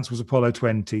one they cancelled was Apollo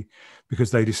 20, because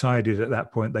they decided at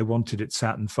that point they wanted its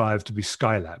Saturn V to be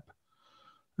Skylab.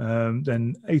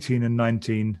 Then 18 and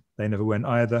 19, they never went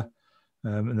either.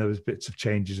 And there was bits of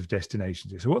changes of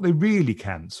destinations. So what they really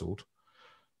cancelled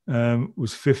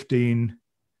was 15,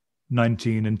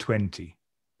 19 and 20,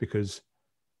 because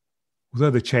although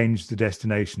they changed the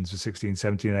destinations for 16,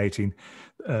 17, and 18,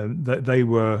 they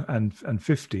were, and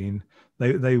 15,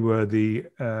 they were the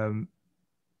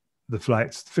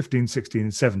flights 15, 16,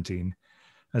 and 17,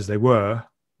 as they were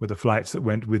the flights that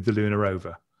went with the lunar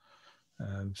rover.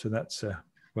 So that's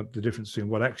what the difference between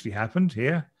what actually happened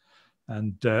here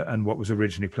and what was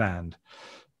originally planned.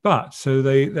 But so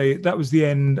that was the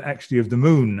end actually of the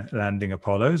moon landing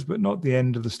Apollos, but not the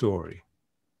end of the story.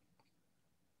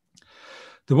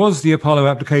 There was the Apollo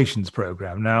applications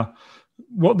program. Now,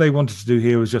 what they wanted to do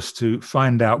here was just to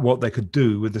find out what they could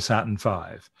do with the Saturn V.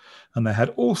 And they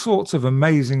had all sorts of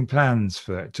amazing plans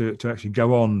for it to actually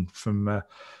go on from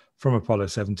Apollo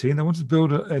 17. They wanted to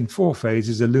build in 4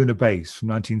 phases a lunar base from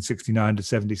 1969 to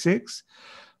 76.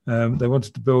 They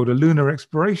wanted to build a lunar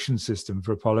exploration system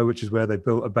for Apollo, which is where they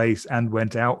built a base and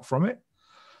went out from it.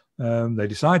 They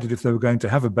decided if they were going to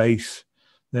have a base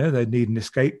there, they'd need an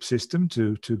escape system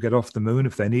to get off the moon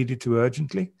if they needed to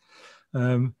urgently.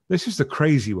 This is the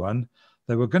crazy one.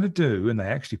 They were going to do, and they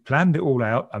actually planned it all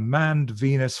out, a manned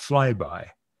Venus flyby.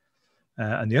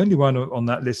 And the only one on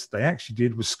that list they actually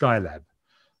did was Skylab.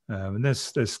 And there's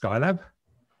Skylab.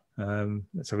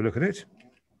 Let's have a look at it.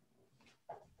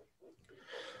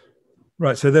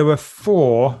 Right, so there were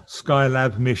 4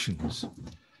 Skylab missions.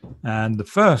 And the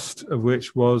first of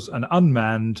which was an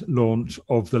unmanned launch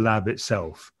of the lab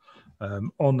itself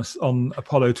on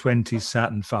Apollo 20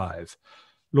 Saturn V.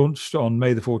 Launched on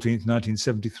May the 14th,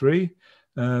 1973.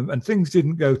 And things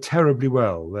didn't go terribly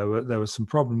well. There were some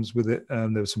problems with it. There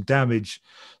was some damage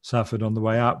suffered on the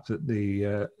way up.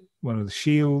 That one of the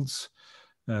shields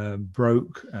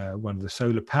broke. One of the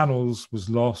solar panels was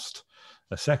lost.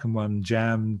 A second one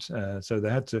jammed. So they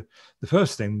had to. The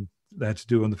first thing they had to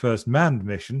do on the first manned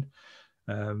mission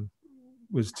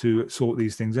was to sort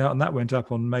these things out, and that went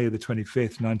up on May the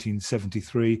 25th,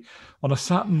 1973, on a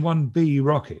Saturn 1B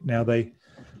rocket. Now they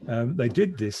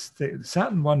did this.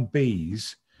 Saturn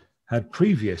 1Bs had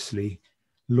previously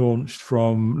launched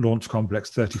from Launch Complex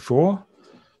 34,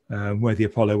 where the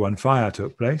Apollo 1 fire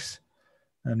took place.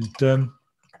 And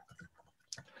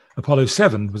Apollo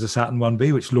 7 was a Saturn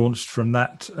 1B, which launched from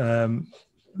that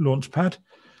launch pad,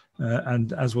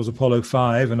 and as was Apollo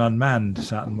 5, an unmanned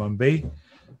Saturn 1B.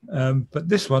 But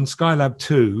this one, Skylab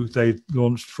 2, they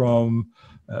launched from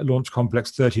Launch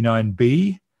Complex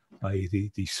 39B,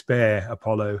 i.e. the spare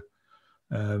Apollo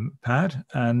pad,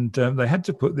 and they had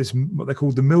to put this, what they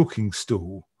called the milking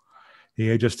stool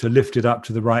here, just to lift it up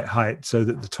to the right height so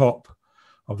that the top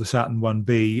of the Saturn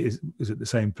 1B is at the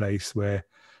same place where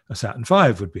a Saturn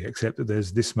V would be, except that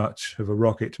there's this much of a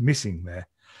rocket missing there,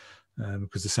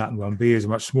 because the Saturn 1B is a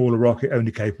much smaller rocket,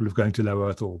 only capable of going to low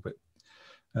Earth orbit.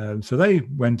 So they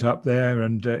went up there,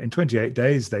 and in 28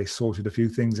 days, they sorted a few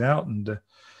things out and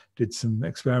did some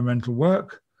experimental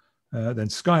work. Then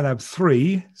Skylab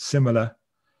 3, similar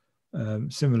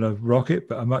rocket,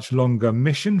 but a much longer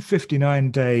mission,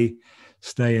 59-day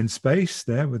stay in space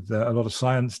there with a lot of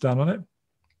science done on it.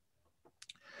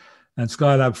 And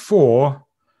Skylab 4,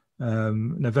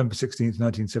 November 16th,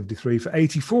 1973, for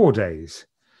 84 days.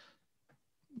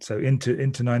 So into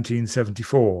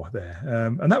 1974 there.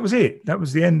 And that was it. That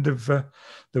was the end of, there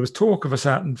was talk of a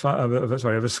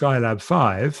Skylab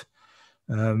 5,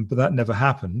 but that never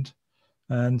happened.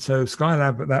 And so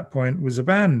Skylab at that point was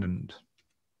abandoned.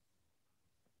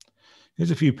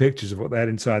 Here's a few pictures of what they had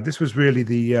inside. This was really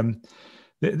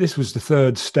this was the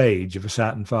third stage of a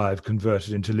Saturn V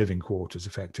converted into living quarters,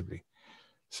 effectively.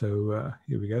 So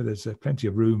here we go. There's plenty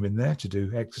of room in there to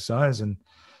do exercise and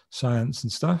science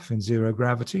and stuff in zero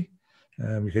gravity.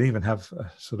 We can even have a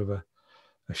sort of a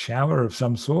shower of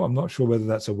some sort. I'm not sure whether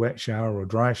that's a wet shower or a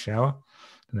dry shower.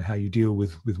 I don't know how you deal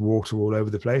with water all over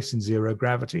the place in zero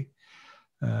gravity.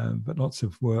 But lots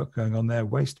of work going on there.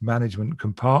 Waste management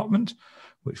compartment,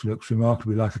 which looks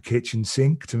remarkably like a kitchen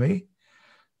sink to me.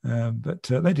 But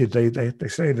they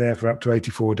stayed there for up to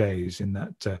 84 days in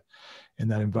that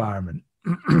environment.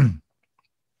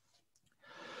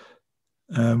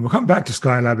 We'll come back to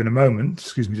Skylab in a moment.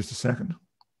 Excuse me just a second.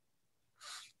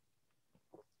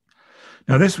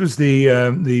 Now, this was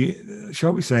the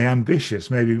shall we say, ambitious,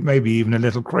 maybe even a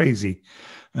little crazy,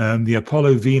 the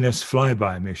Apollo Venus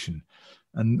flyby mission.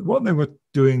 And what they were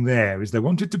doing there is they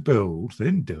wanted to build, they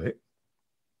didn't do it,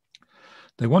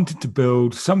 they wanted to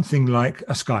build something like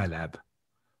a Skylab,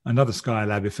 another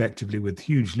Skylab effectively with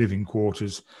huge living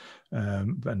quarters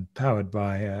and powered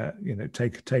by,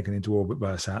 taken into orbit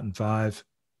by a Saturn V.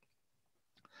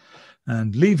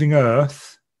 And leaving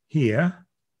Earth here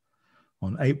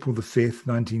on April the 5th,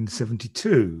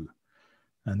 1972,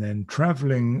 and then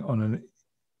traveling on a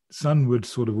sunward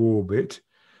sort of orbit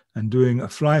and doing a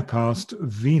fly past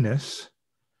Venus.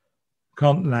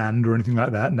 Can't land or anything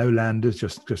like that, no landers,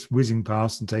 just whizzing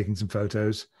past and taking some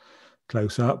photos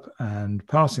close up, and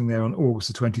passing there on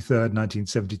August the 23rd,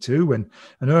 1972, and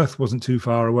Earth wasn't too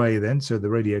far away then, so the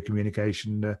radio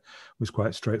communication was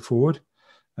quite straightforward.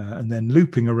 And then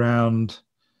looping around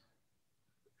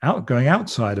going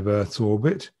outside of Earth's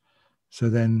orbit, so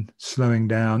then slowing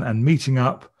down and meeting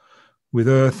up with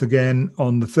Earth again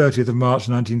on the 30th of March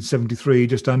 1973,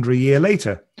 just under a year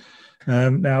later.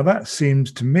 Now that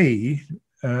seems to me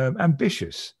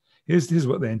ambitious. Here's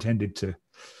what they intended to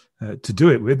do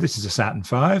it with. This is a Saturn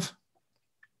V.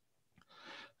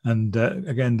 And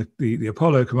again, the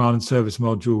Apollo Command and Service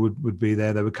Module would be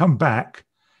there. They would come back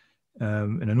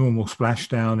in a normal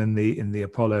splashdown in the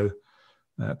Apollo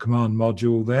Command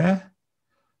Module there,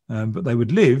 but they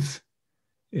would live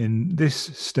in this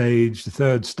stage, the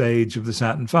third stage of the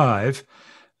Saturn V,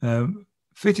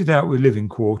 fitted out with living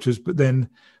quarters. But then,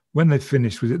 when they've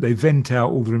finished with it, they vent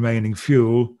out all the remaining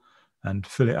fuel and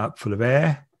fill it up full of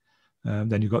air.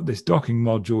 Then you've got this docking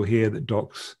module here that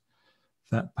docks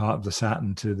that part of the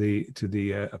Saturn to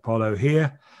the Apollo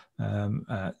here.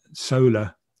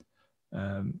 Solar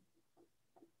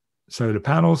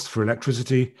panels for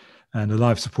electricity, and a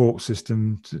life support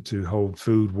system to hold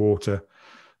food, water,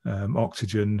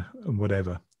 oxygen, and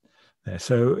whatever.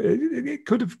 So it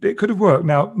could have worked.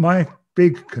 Now, my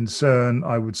big concern,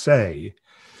 I would say,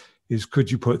 is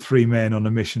could you put 3 men on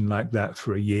a mission like that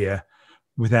for a year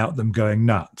without them going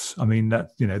nuts? I mean,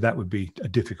 that would be a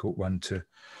difficult one to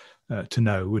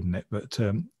know, wouldn't it? But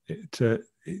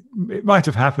it might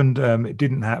have happened. It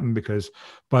didn't happen because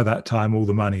by that time all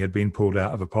the money had been pulled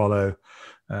out of Apollo,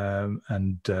 they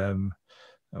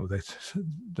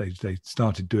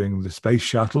started doing the space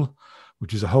shuttle,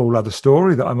 which is a whole other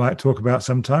story that I might talk about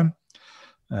sometime.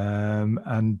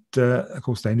 Of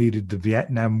course, they needed the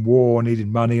Vietnam War, needed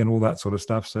money and all that sort of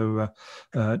stuff. So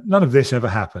none of this ever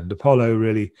happened. Apollo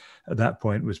really, at that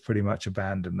point, was pretty much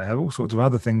abandoned. They had all sorts of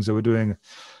other things they were doing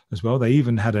as well. They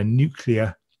even had a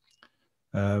nuclear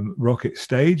rocket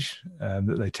stage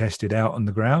that they tested out on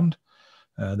the ground.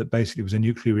 That basically was a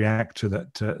nuclear reactor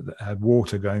that had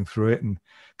water going through it and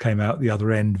came out the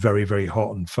other end very, very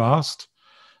hot and fast.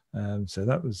 So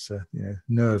that was,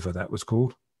 Nerva, that was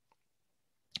called.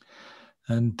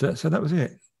 And so that was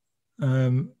it.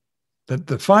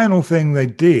 The final thing they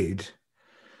did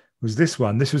was this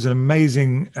one. This was an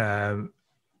amazing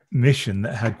mission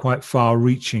that had quite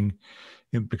far-reaching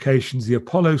implications, the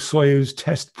Apollo Soyuz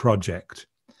Test Project.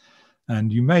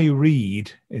 And you may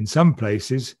read in some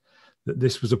places that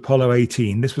this was Apollo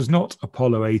 18. This was not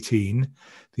Apollo 18.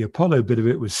 The Apollo bit of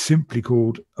it was simply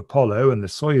called Apollo, and the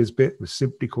Soyuz bit was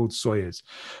simply called Soyuz.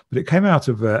 But it came out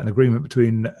of an agreement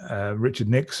between Richard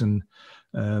Nixon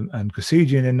and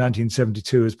Kosygin in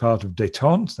 1972 as part of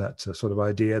détente. That's a sort of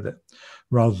idea that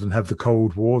rather than have the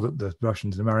Cold War, that the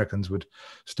Russians and Americans would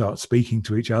start speaking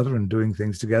to each other and doing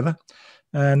things together.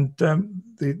 And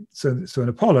so an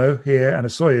Apollo here and a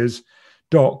Soyuz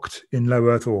docked in low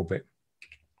Earth orbit.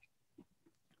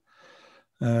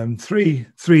 Three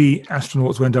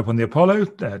astronauts went up on the Apollo,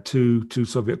 two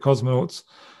Soviet cosmonauts,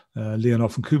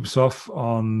 Leonov and Kubasov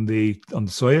on the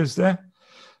Soyuz there.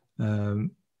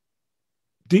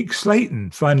 Deke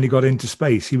Slayton finally got into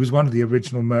space. He was one of the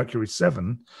original Mercury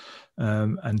 7,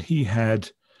 and he had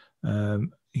a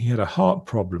heart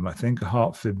problem, I think, a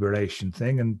heart fibrillation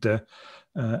thing,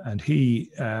 and he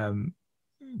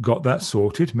got that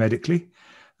sorted medically.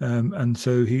 And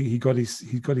so he got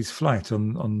his flight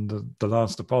on the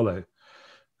last Apollo.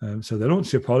 So they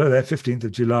launched the Apollo there, 15th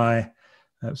of July.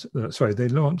 They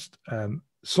launched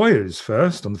Soyuz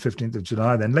first on the 15th of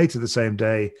July. Then later the same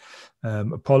day,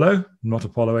 Apollo, not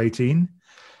Apollo 18,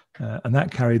 and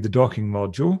that carried the docking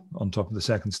module on top of the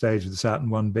second stage of the Saturn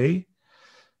 1B,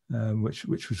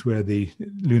 which was where the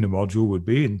lunar module would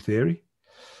be in theory.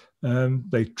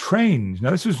 They trained.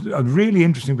 Now, this was a really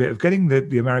interesting bit of getting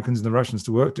the Americans and the Russians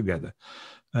to work together.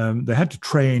 They had to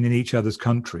train in each other's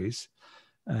countries,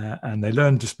 and they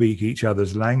learned to speak each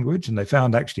other's language. And they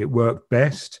found actually it worked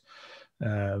best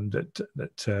that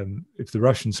if the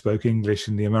Russians spoke English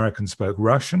and the Americans spoke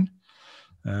Russian.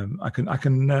 I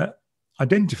can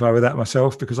identify with that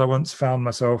myself, because I once found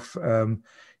myself in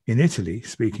Italy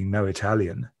speaking no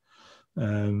Italian.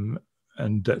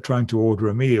 And trying to order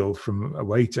a meal from a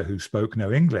waiter who spoke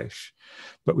no English.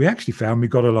 But we actually found we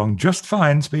got along just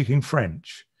fine speaking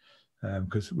French,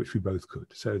 which we both could.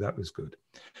 So that was good.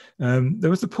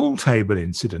 There was the pool table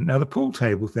incident. Now, the pool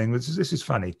table thing, this is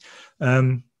funny.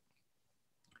 While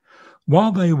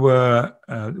the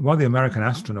American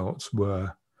astronauts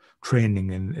were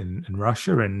training in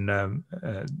Russia, in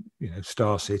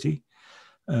Star City,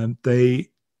 they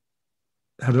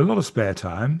had a lot of spare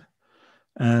time.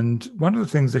 And one of the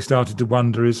things they started to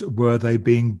wonder is, were they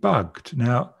being bugged?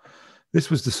 Now, this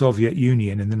was the Soviet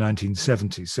Union in the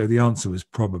 1970s, so the answer was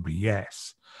probably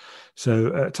yes.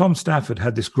 So Tom Stafford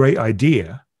had this great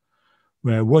idea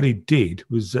where what he did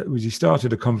was he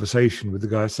started a conversation with the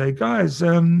guys, say, guys,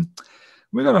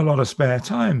 we've got a lot of spare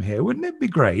time here. Wouldn't it be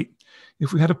great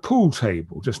if we had a pool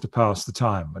table just to pass the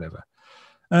time, whatever?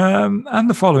 And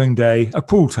the following day, a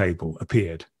pool table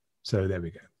appeared. So there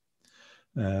we go.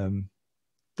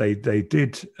 They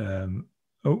did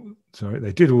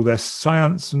they did all their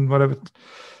science and whatever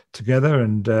together,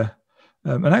 and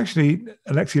actually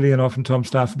Alexei Leonov and Tom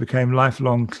Stafford became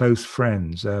lifelong close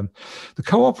friends. The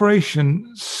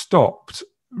cooperation stopped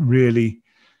really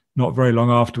not very long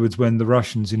afterwards when the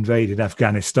Russians invaded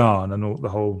Afghanistan, and the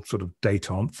whole sort of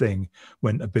détente thing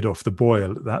went a bit off the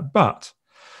boil at that. But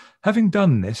having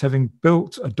done this, having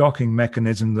built a docking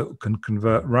mechanism that can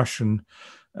convert Russian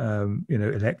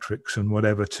electrics and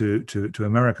whatever to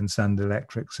American standard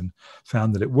electrics, and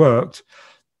found that it worked,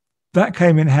 that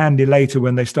came in handy later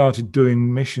when they started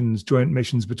doing joint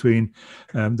missions between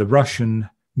the Russian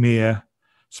Mir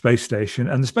space station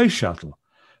and the space shuttle.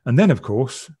 And then, of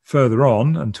course, further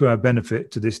on, and to our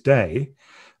benefit to this day,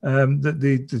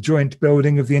 the joint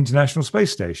building of the International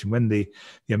Space Station, when the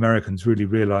Americans really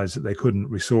realized that they couldn't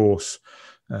resource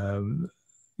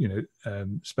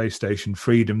space station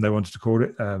freedom, they wanted to call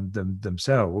it,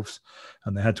 themselves,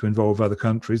 and they had to involve other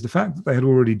countries. The fact that they had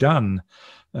already done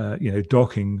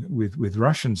docking with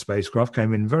Russian spacecraft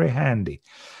came in very handy.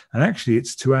 And actually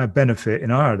it's to our benefit in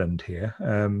Ireland here,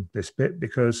 this bit,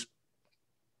 because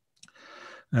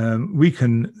we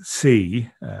can see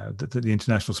that the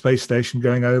International Space Station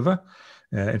going over.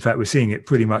 In fact, we're seeing it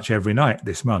pretty much every night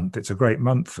this month. It's a great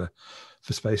month for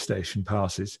space station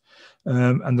passes.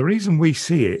 And the reason we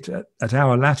see it at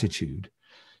our latitude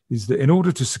is that in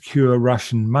order to secure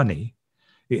Russian money,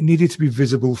 it needed to be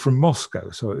visible from Moscow.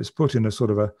 So it was put in a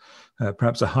sort of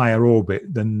perhaps a higher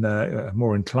orbit than a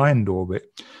more inclined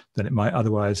orbit than it might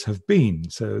otherwise have been.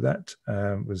 So that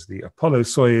was the Apollo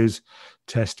Soyuz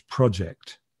Test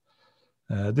Project.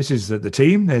 This is the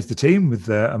team. There's the team with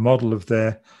a model of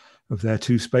their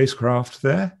two spacecraft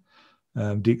there.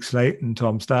 Deke Slayton,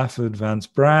 Tom Stafford, Vance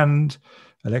Brand,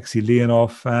 Alexei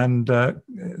Leonov, and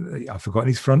I've forgotten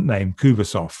his front name,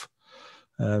 Kubasov.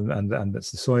 And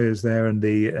that's the Soyuz there, and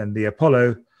the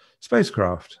Apollo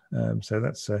spacecraft. So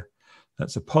that's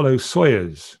Apollo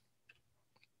Soyuz.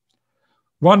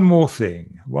 One more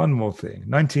thing.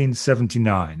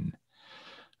 1979.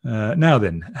 Now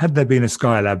then, had there been a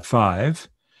Skylab 5,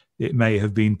 it may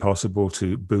have been possible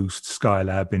to boost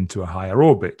Skylab into a higher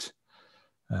orbit,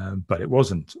 but it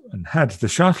wasn't. And had the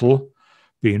shuttle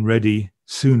been ready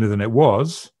sooner than it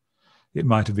was, it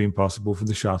might have been possible for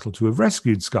the shuttle to have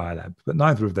rescued Skylab, but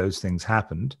neither of those things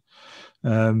happened.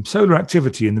 Solar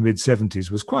activity in the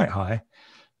mid-70s was quite high,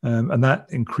 and that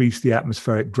increased the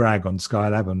atmospheric drag on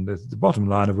Skylab, and the bottom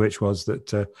line of which was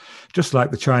that just like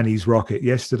the Chinese rocket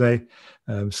yesterday,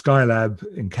 Skylab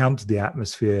encountered the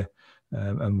atmosphere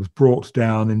and was brought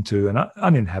down into an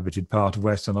uninhabited part of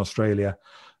Western Australia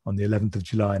on the 11th of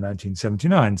July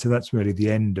 1979. So that's really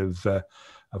the end of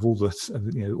all the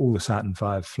Saturn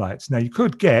V flights. Now you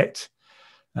could get,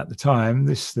 at the time,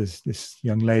 this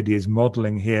young lady is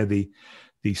modelling here the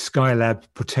Skylab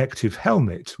protective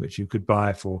helmet, which you could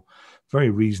buy for very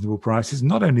reasonable prices.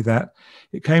 Not only that,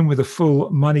 it came with a full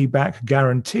money-back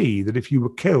guarantee that if you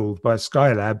were killed by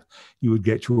Skylab, you would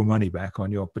get your money back on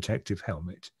your protective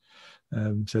helmet.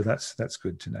 So that's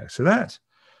good to know. So that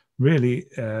really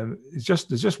is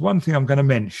there's just one thing I'm going to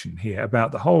mention here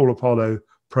about the whole Apollo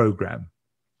program.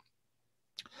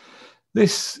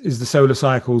 This is the solar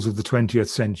cycles of the 20th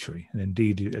century, and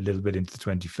indeed a little bit into the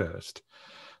 21st.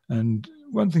 And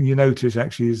one thing you notice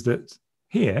actually is that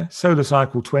here, solar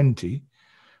cycle 20,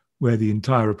 where the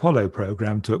entire Apollo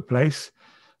program took place,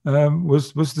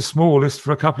 was the smallest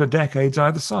for a couple of decades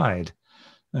either side.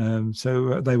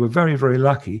 So they were very, very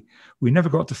lucky. We never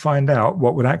got to find out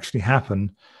what would actually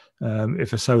happen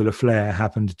if a solar flare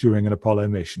happened during an Apollo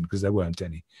mission, because there weren't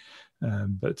any.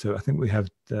 But I think we have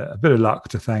a bit of luck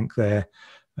to thank there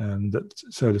that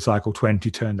solar cycle 20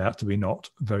 turned out to be not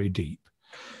very deep.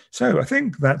 So I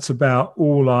think that's about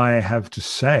all I have to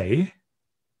say.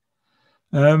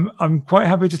 I'm quite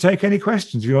happy to take any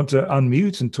questions. If you want to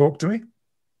unmute and talk to me.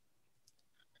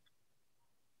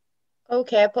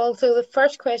 Okay, Paul. So the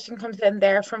first question comes in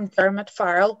there from Dermot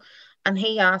Farrell, and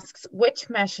he asks, which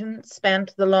mission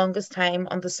spent the longest time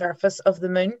on the surface of the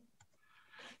moon?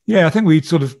 Yeah, I think we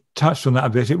sort of touched on that a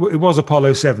bit. It was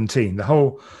Apollo 17. The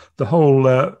whole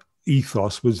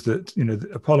ethos was that,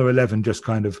 Apollo 11 just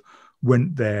kind of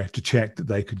went there to check that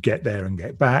they could get there and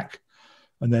get back.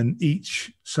 And then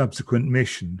each subsequent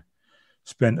mission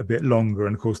spent a bit longer.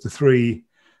 And of course, the three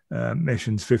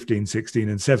missions, 15, 16,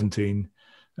 and 17,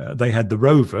 they had the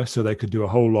rover, so they could do a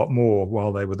whole lot more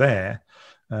while they were there.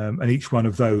 And each one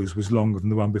of those was longer than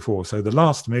the one before. So the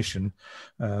last mission,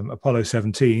 Apollo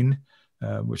 17,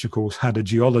 which of course had a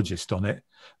geologist on it,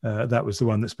 that was the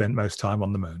one that spent most time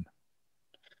on the moon.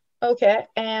 Okay.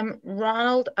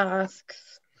 Ronald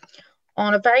asks,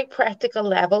 on a very practical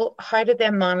level, how did they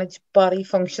manage body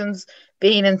functions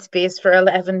being in space for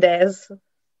 11 days?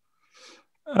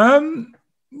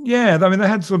 Yeah, I mean, they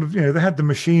had sort of, they had the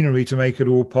machinery to make it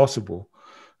all possible.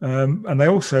 And they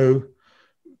also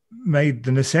made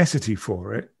the necessity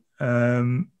for it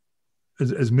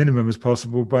as minimum as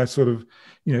possible by sort of,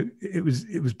 it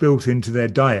was built into their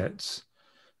diets.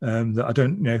 That I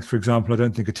don't, for example, I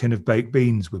don't think a tin of baked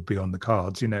beans would be on the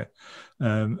cards,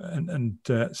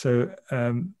 so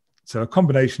a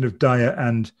combination of diet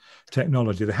and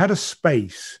technology. They had a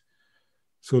space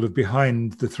sort of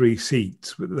behind the 3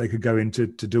 seats that they could go into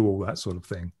to do all that sort of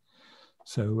thing.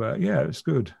 So yeah, it's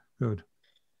good.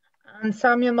 And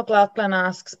Samuel McLaughlin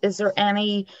asks, is there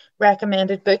any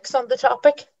recommended books on the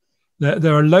topic?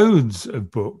 There are loads of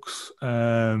books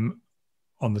on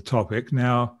the topic.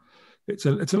 Now, it's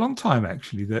a long time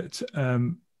actually that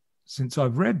since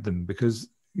I've read them, because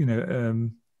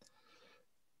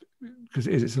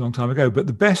it's a long time ago. But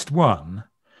the best one,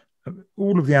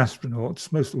 all of the astronauts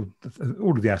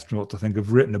I think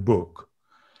have written a book,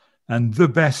 and the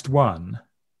best one,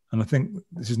 and I think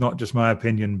this is not just my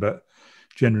opinion but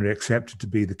generally accepted to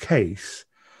be the case,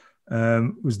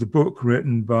 was the book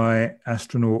written by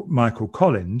astronaut Michael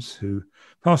Collins, who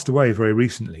passed away very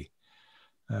recently.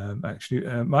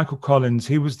 Michael Collins,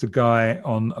 he was the guy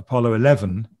on Apollo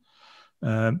 11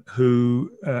 who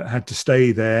had to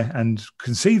stay there and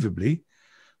conceivably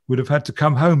would have had to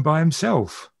come home by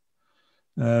himself.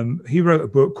 He wrote a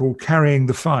book called Carrying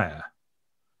the Fire,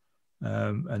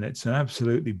 and it's an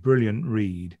absolutely brilliant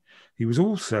read. He was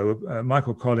also,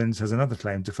 Michael Collins has another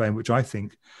claim to fame, which I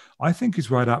think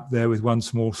is right up there with One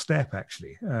Small Step,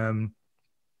 actually.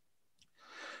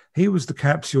 He was the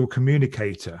capsule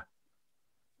communicator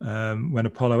when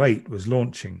Apollo 8 was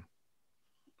launching.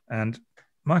 And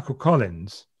Michael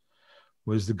Collins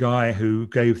was the guy who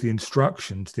gave the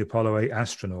instruction to the Apollo 8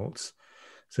 astronauts,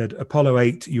 said, Apollo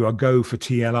 8, you are go for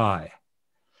TLI.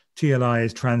 TLI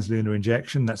is translunar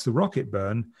injection. That's the rocket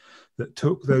burn that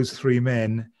took those 3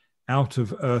 men out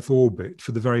of Earth orbit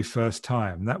for the very first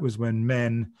time. That was when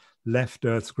men left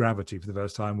Earth's gravity for the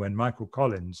first time, when Michael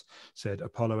Collins said,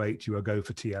 Apollo 8, you are go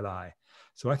for TLI.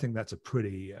 So I think that's a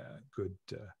pretty good,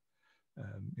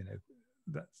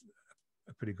 that's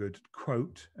a pretty good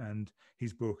quote, and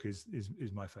his book is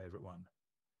my favorite one.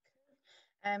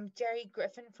 Jerry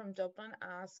Griffin from Dublin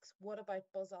asks, what about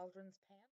Buzz Aldrin's pen?